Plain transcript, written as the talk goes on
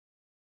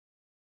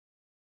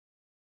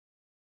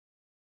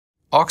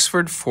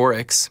Oxford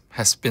 4X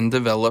has been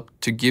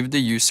developed to give the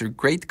user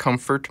great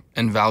comfort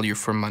and value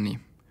for money.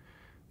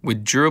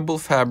 With durable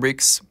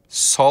fabrics,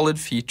 solid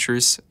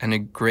features, and a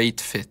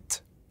great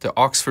fit, the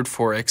Oxford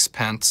 4X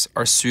pants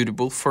are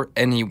suitable for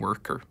any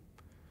worker.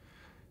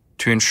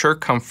 To ensure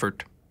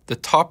comfort, the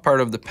top part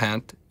of the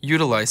pant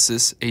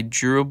utilizes a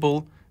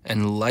durable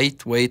and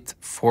lightweight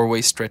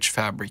 4-way stretch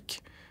fabric,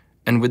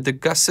 and with the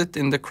gusset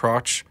in the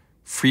crotch,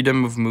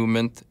 freedom of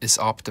movement is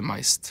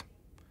optimized.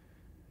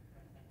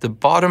 The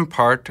bottom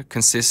part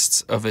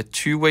consists of a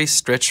 2-way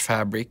stretch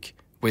fabric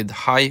with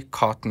high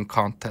cotton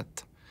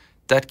content.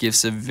 That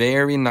gives a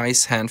very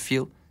nice hand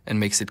feel and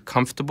makes it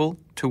comfortable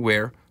to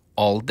wear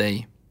all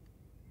day.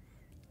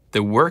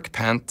 The work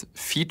pant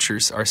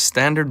features our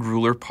standard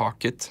ruler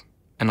pocket,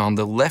 and on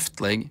the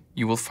left leg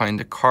you will find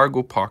a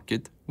cargo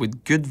pocket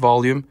with good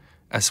volume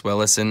as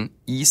well as an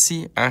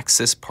easy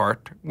access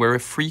part where a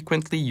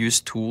frequently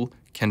used tool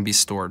can be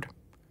stored.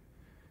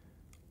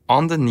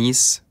 On the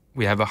knees,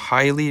 we have a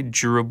highly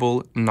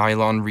durable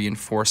nylon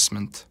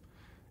reinforcement,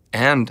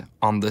 and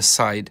on the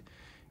side,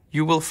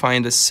 you will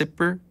find a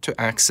zipper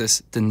to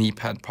access the knee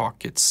pad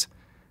pockets.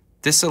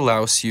 This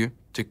allows you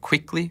to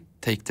quickly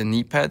take the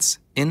knee pads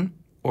in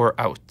or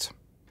out.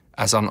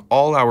 As on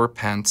all our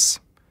pants,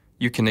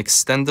 you can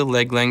extend the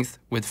leg length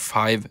with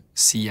 5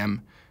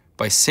 cm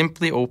by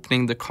simply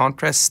opening the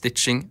contrast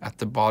stitching at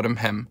the bottom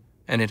hem,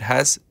 and it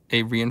has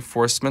a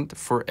reinforcement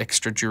for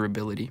extra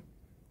durability.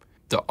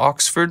 The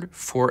Oxford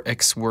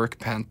 4X work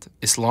pant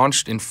is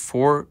launched in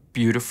 4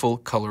 beautiful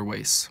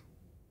colorways.